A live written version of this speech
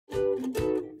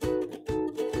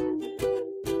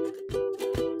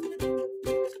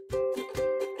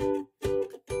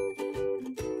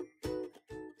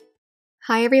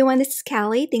Hi everyone, this is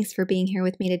Caly. Thanks for being here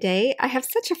with me today. I have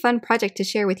such a fun project to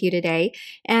share with you today,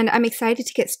 and I'm excited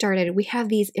to get started. We have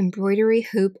these embroidery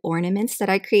hoop ornaments that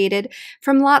I created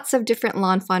from lots of different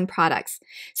lawnfawn products.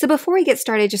 So before we get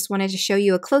started, just wanted to show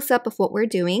you a close-up of what we're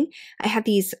doing. I have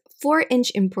these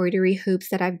 4-inch embroidery hoops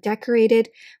that I've decorated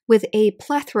with a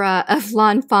plethora of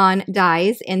lawnfawn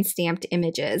dies and stamped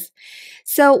images.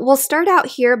 So we'll start out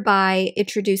here by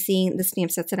introducing the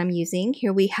stamp sets that I'm using.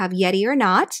 Here we have Yeti or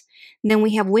Not. Then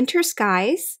we have Winter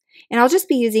Skies, and I'll just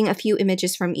be using a few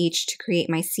images from each to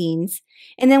create my scenes.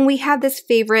 And then we have this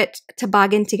favorite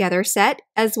Toboggan Together set,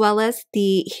 as well as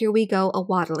the Here We Go,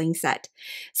 a-waddling set.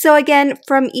 So again,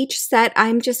 from each set,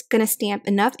 I'm just going to stamp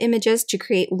enough images to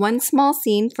create one small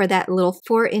scene for that little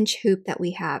 4-inch hoop that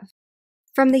we have.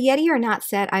 From the Yeti or Not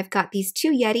set, I've got these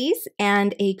 2 Yetis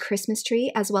and a Christmas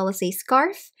tree, as well as a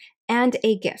scarf and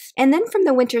a gift. And then from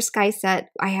the Winter Sky set,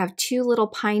 I have 2 little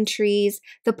pine trees,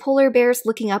 the polar bears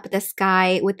looking up at the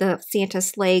sky with the Santa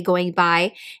sleigh going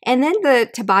by, and then the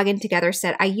Toboggan Together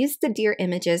set, I used the deer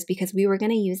images because we were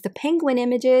going to use the penguin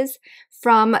images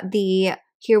from the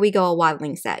Here We Go,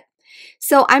 a-waddling set.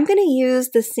 So I'm going to use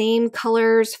the same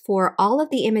colors for all of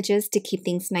the images to keep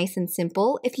things nice and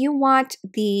simple. If you want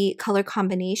the color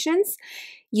combinations,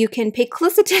 you can pay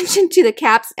close attention to the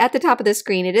caps at the top of the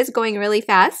screen. It is going really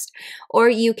fast. Or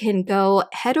you can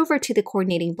head over to the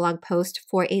coordinating blog post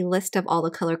for a list of all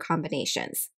the color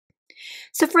combinations.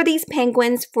 So for these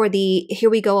penguins, for the Here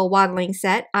We Go, a-waddling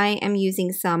set, I am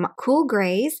using some cool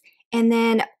grays. And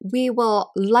then we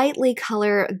will lightly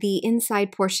color the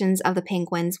inside portions of the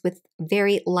penguins with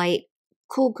very light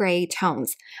cool gray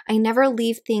tones. I never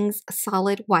leave things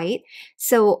solid white,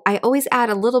 so I always add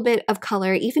a little bit of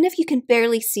color. Even if you can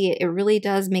barely see it, it really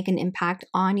does make an impact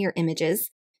on your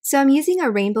images. So I'm using a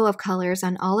rainbow of colors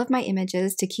on all of my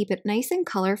images to keep it nice and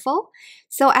colorful.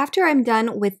 So after I'm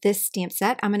done with this stamp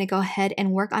set, I'm going to go ahead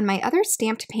and work on my other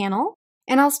stamped panel.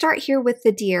 And I'll start here with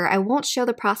the deer. I won't show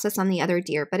the process on the other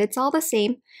deer, but it's all the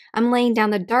same. I'm laying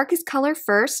down the darkest color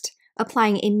first,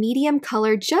 applying a medium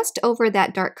color just over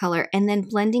that dark color, and then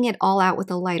blending it all out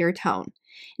with a lighter tone.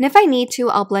 And if I need to,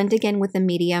 I'll blend again with the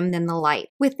medium, then the light,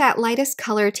 with that lightest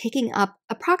color taking up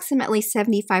approximately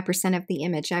 75% of the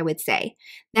image, I would say.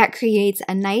 That creates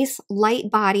a nice light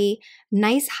body,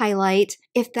 nice highlight,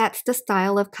 if that's the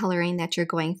style of coloring that you're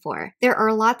going for. There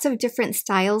are lots of different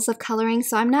styles of coloring,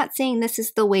 so I'm not saying this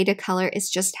is the way to color, it's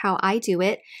just how I do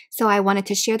it. So I wanted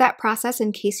to share that process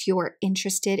in case you're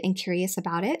interested and curious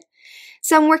about it.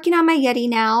 So I'm working on my Yeti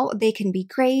now. They can be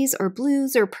grays or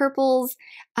blues or purples,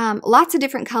 lots of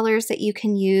different colors that you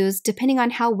can use depending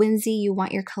on how whimsy you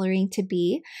want your coloring to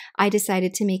be. I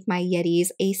decided to make my Yetis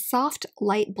a soft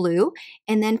light blue,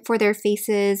 and then for their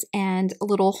faces and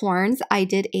little horns, I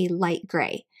did a light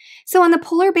gray. So on the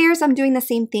polar bears, I'm doing the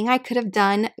same thing. I could have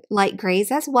done light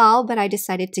grays as well, but I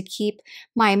decided to keep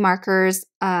my markers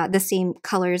the same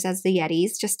colors as the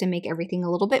Yetis just to make everything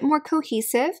a little bit more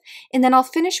cohesive. And then I'll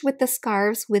finish with the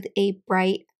scarves with a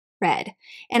bright red.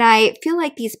 And I feel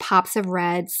like these pops of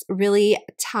reds really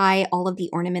tie all of the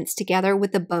ornaments together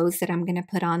with the bows that I'm going to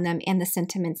put on them and the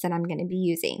sentiments that I'm going to be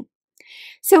using.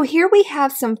 So here we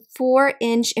have some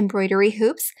 4-inch embroidery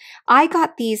hoops. I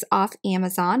got these off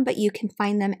Amazon, but you can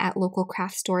find them at local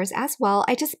craft stores as well.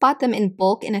 I just bought them in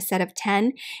bulk in a set of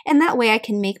 10, and that way I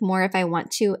can make more if I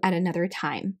want to at another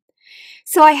time.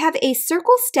 So I have a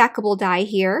circle stackable die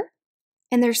here,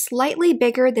 and they're slightly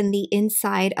bigger than the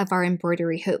inside of our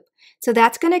embroidery hoop. So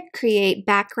that's going to create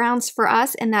backgrounds for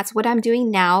us, and that's what I'm doing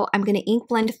now. I'm going to ink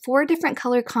blend 4 different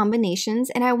color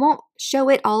combinations, and I won't show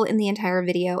it all in the entire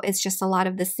video. It's just a lot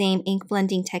of the same ink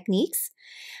blending techniques.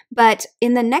 But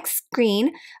in the next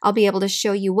screen, I'll be able to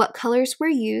show you what colors were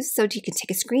used, so you can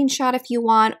take a screenshot if you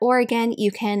want, or again,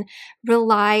 you can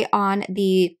rely on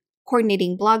the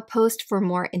coordinating blog post for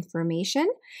more information.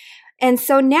 And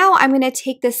so now I'm going to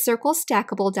take this circle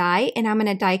stackable die and I'm going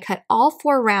to die cut all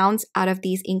 4 rounds out of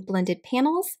these ink blended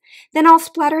panels. Then I'll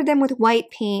splatter them with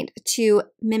white paint to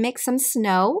mimic some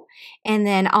snow, and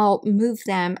then I'll move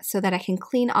them so that I can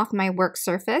clean off my work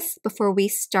surface before we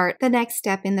start the next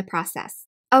step in the process.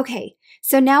 Okay,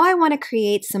 so now I want to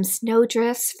create some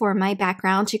snowdrifts for my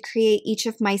background to create each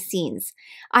of my scenes.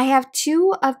 I have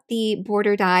 2 of the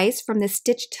border dies from the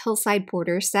Stitched Hillside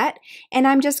border set, and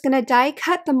I'm just going to die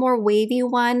cut the more wavy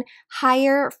one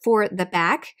higher for the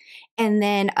back, and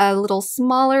then a little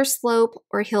smaller slope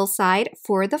or hillside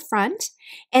for the front.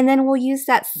 And then we'll use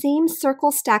that same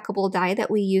circle stackable die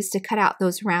that we used to cut out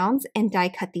those rounds and die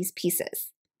cut these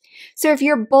pieces. So if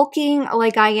you're bulking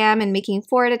like I am and making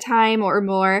 4 at a time or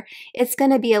more, it's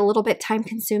going to be a little bit time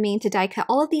consuming to die cut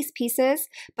all of these pieces,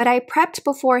 but I prepped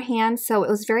beforehand, so it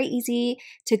was very easy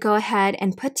to go ahead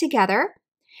and put together.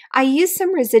 I used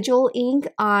some residual ink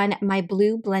on my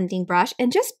blue blending brush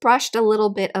and just brushed a little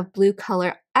bit of blue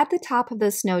color at the top of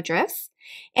those snowdrifts.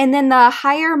 And then the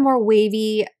higher, more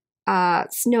wavy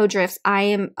snowdrifts I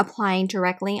am applying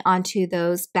directly onto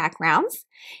those backgrounds.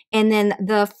 And then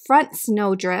the front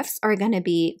snowdrifts are going to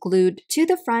be glued to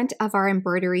the front of our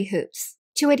embroidery hoops.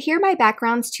 To adhere my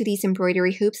backgrounds to these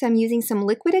embroidery hoops, I'm using some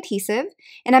liquid adhesive,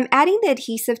 and I'm adding the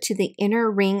adhesive to the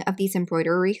inner ring of these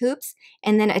embroidery hoops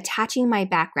and then attaching my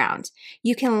background.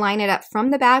 You can line it up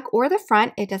from the back or the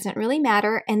front, it doesn't really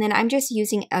matter, and then I'm just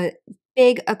using a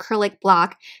big acrylic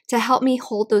block to help me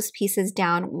hold those pieces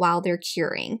down while they're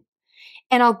curing.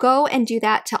 And I'll go and do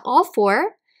that to all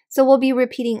 4, so we'll be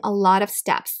repeating a lot of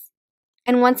steps.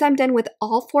 And once I'm done with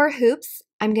all 4 hoops,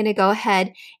 I'm going to go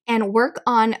ahead and work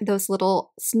on those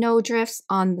little snowdrifts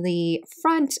on the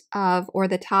front of or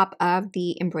the top of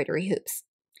the embroidery hoops.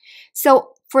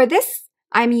 So for this,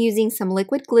 I'm using some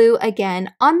liquid glue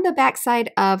again on the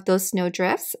backside of those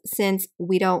snowdrifts since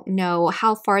we don't know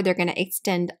how far they're going to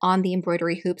extend on the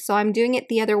embroidery hoop. So I'm doing it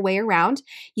the other way around.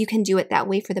 You can do it that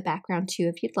way for the background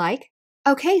too if you'd like.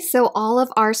 Okay, so all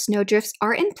of our snowdrifts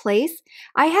are in place.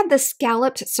 I have the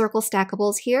Scalloped circle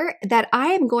stackables here that I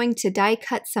am going to die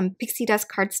cut some pixie dust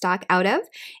cardstock out of,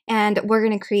 and we're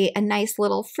going to create a nice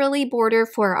little frilly border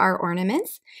for our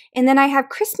ornaments. And then I have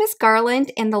Christmas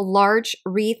garland and the large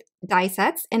wreath die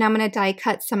sets, and I'm going to die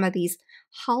cut some of these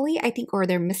holly, I think, or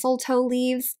they're mistletoe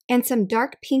leaves, and some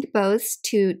dark pink bows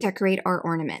to decorate our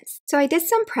ornaments. So I did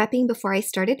some prepping before I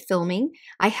started filming.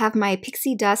 I have my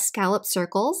pixie dust scallop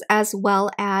circles, as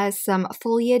well as some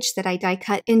foliage that I die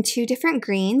cut in 2 different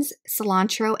greens,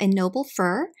 cilantro and noble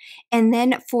fir. And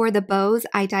then for the bows,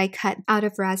 I die cut out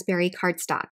of raspberry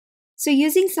cardstock. So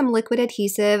using some liquid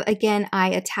adhesive, again,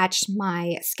 I attached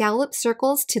my scallop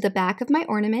circles to the back of my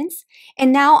ornaments,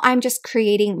 and now I'm just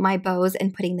creating my bows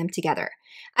and putting them together.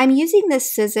 I'm using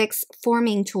this Sizzix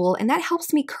forming tool, and that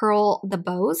helps me curl the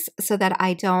bows so that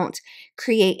I don't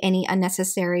create any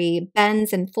unnecessary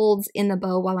bends and folds in the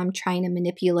bow while I'm trying to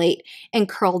manipulate and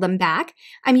curl them back.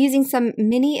 I'm using some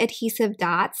mini adhesive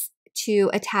dots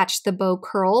to attach the bow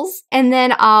curls, and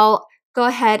then I'll go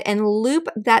ahead and loop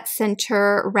that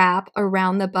center wrap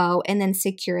around the bow and then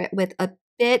secure it with a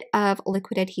bit of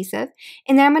liquid adhesive.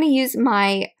 And then I'm going to use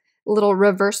my little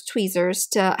reverse tweezers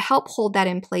to help hold that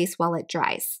in place while it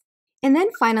dries. And then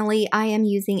finally, I am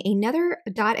using another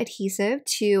dot adhesive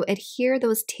to adhere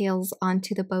those tails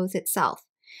onto the bows itself.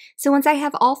 So once I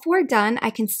have all 4 done, I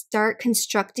can start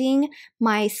constructing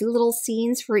my little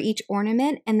scenes for each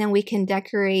ornament, and then we can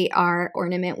decorate our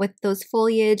ornament with those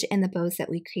foliage and the bows that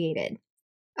we created.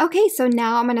 Okay, so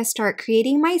now I'm going to start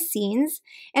creating my scenes,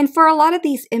 and for a lot of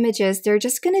these images, they're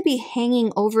just going to be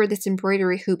hanging over this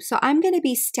embroidery hoop, so I'm going to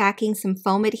be stacking some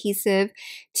foam adhesive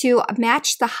to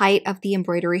match the height of the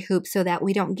embroidery hoop so that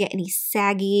we don't get any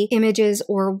saggy images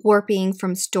or warping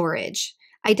from storage.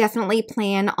 I definitely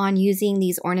plan on using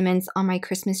these ornaments on my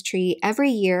Christmas tree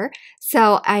every year,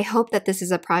 so I hope that this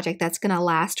is a project that's going to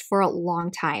last for a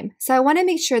long time. So I want to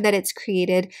make sure that it's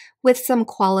created with some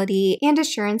quality and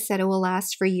assurance that it will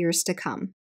last for years to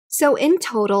come. So in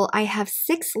total, I have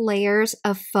 6 layers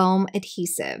of foam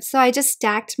adhesive. So I just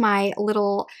stacked my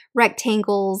little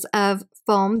rectangles of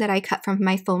foam that I cut from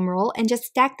my foam roll and just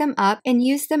stacked them up and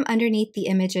used them underneath the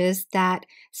images that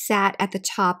sat at the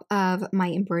top of my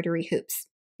embroidery hoops.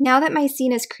 Now that my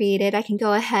scene is created, I can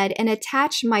go ahead and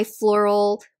attach my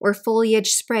floral or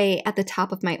foliage spray at the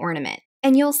top of my ornament.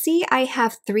 And you'll see I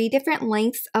have 3 different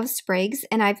lengths of sprigs,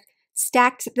 and I've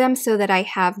stacked them so that I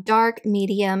have dark,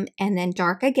 medium, and then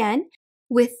dark again,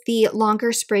 with the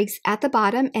longer sprigs at the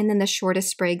bottom and then the shortest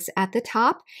sprigs at the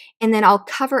top. And then I'll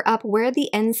cover up where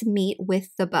the ends meet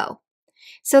with the bow.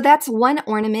 So that's 1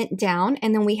 ornament down,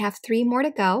 and then we have 3 more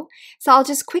to go. So I'll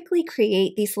just quickly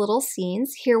create these little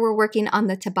scenes. Here we're working on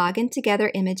the toboggan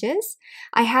together images.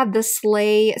 I have the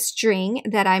sleigh string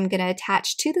that I'm going to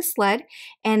attach to the sled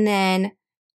and then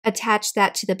attach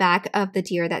that to the back of the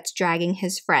deer that's dragging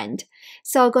his friend.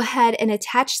 So I'll go ahead and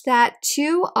attach that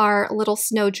to our little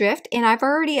snowdrift, and I've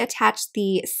already attached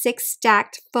the 6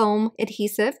 stacked foam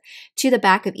adhesive to the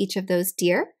back of each of those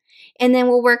deer. And then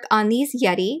we'll work on these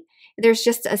yeti. There's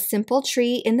just a simple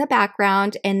tree in the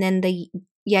background, and then the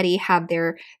yeti have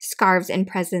their scarves and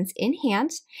presents in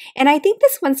hand. And I think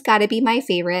this one's got to be my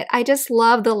favorite. I just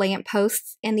love the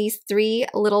lampposts and these 3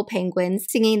 little penguins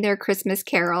singing their Christmas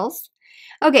carols.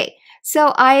 Okay,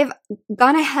 So I've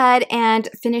gone ahead and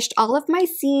finished all of my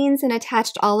scenes and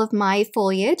attached all of my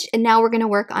foliage, and now we're going to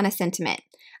work on a sentiment.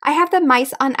 I have the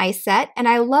Mice on Ice set, and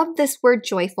I love this word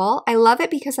joyful. I love it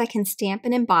because I can stamp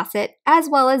and emboss it, as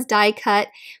well as die cut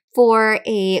for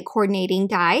a coordinating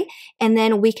die, and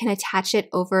then we can attach it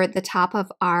over the top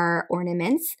of our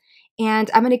ornaments. And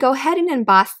I'm going to go ahead and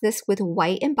emboss this with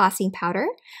white embossing powder.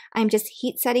 I'm just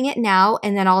heat setting it now,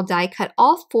 and then I'll die cut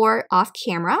all 4 off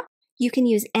camera. You can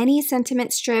use any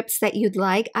sentiment strips that you'd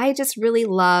like. I just really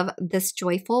love this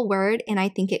joyful word, and I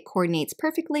think it coordinates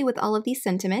perfectly with all of these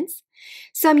sentiments.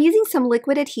 So I'm using some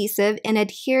liquid adhesive and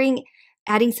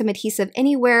adding some adhesive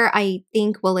anywhere I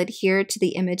think will adhere to the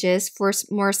images for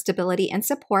more stability and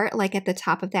support, like at the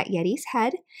top of that yeti's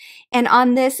head. And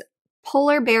on this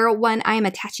polar bear one, I am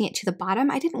attaching it to the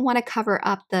bottom. I didn't want to cover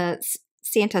up the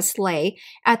Santa sleigh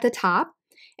at the top,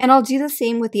 and I'll do the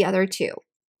same with the other 2.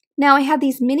 Now I have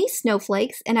these mini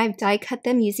snowflakes, and I've die cut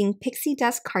them using pixie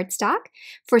dust cardstock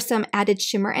for some added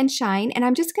shimmer and shine, and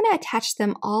I'm just going to attach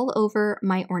them all over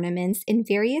my ornaments in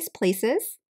various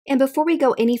places. And before we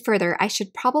go any further, I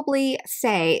should probably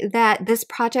say that this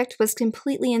project was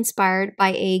completely inspired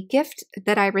by a gift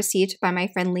that I received by my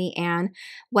friend Leanne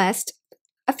West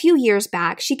a few years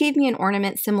back. She gave me an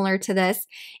ornament similar to this,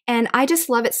 and I just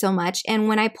love it so much. And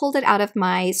when I pulled it out of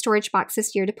my storage box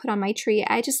this year to put on my tree,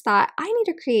 I just thought I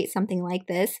need to create something like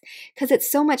this because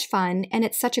it's so much fun and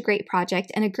it's such a great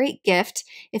project and a great gift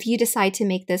if you decide to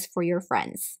make this for your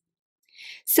friends.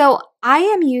 So I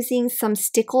am using some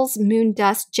Stackables Moon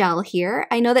Dust Gel here.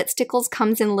 I know that Stackables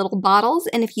comes in little bottles,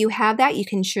 and if you have that, you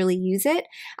can surely use it.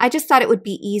 I just thought it would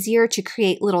be easier to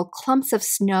create little clumps of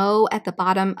snow at the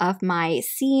bottom of my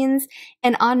scenes,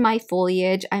 and on my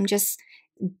foliage, I'm just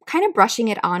kind of brushing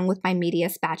it on with my media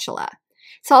spatula.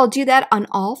 So I'll do that on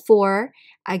all 4.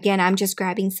 Again, I'm just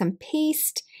grabbing some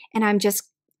paste, and I'm just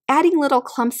adding little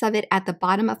clumps of it at the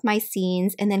bottom of my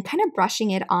scenes and then kind of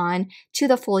brushing it on to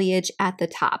the foliage at the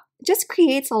top. It just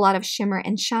creates a lot of shimmer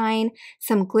and shine,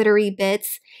 some glittery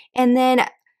bits. And then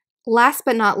last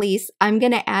but not least, I'm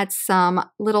going to add some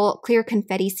little clear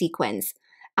confetti sequins.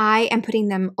 I am putting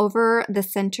them over the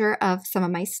center of some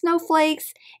of my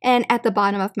snowflakes and at the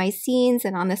bottom of my scenes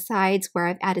and on the sides where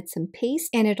I've added some paste,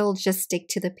 and it'll just stick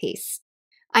to the paste.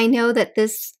 I know that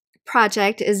this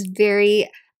project is very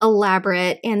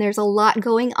elaborate and there's a lot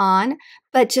going on,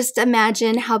 but just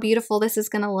imagine how beautiful this is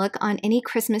going to look on any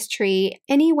Christmas tree.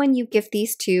 Anyone you gift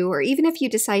these to, or even if you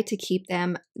decide to keep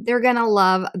them, they're going to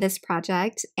love this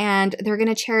project and they're going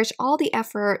to cherish all the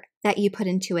effort that you put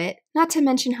into it, not to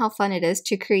mention how fun it is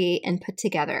to create and put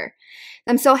together.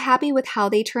 I'm so happy with how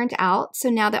they turned out.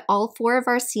 So now that all 4 of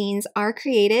our scenes are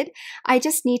created, I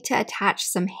just need to attach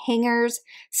some hangers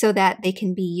so that they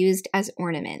can be used as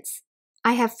ornaments.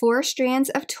 I have 4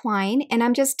 strands of twine, and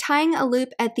I'm just tying a loop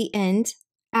at the end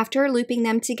after looping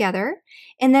them together.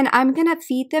 And then I'm going to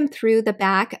feed them through the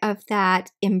back of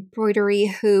that embroidery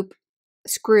hoop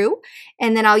screw.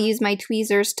 And then I'll use my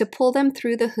tweezers to pull them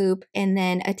through the hoop and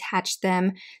then attach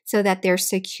them so that they're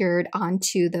secured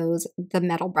onto the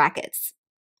metal brackets.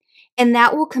 And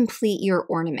that will complete your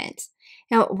ornament.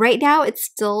 Now, right now it's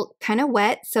still kind of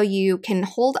wet, so you can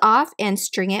hold off and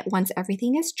string it once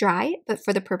everything is dry. But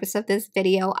for the purpose of this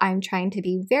video, I'm trying to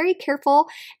be very careful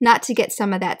not to get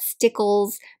some of that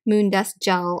Stackables Moon Dust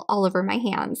Gel all over my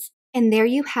hands. And there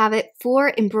you have it,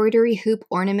 4 embroidery hoop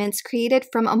ornaments created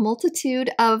from a multitude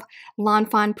of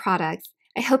lawnfawn products.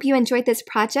 I hope you enjoyed this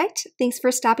project. Thanks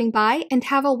for stopping by and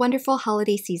have a wonderful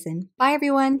holiday season. Bye,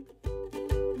 everyone.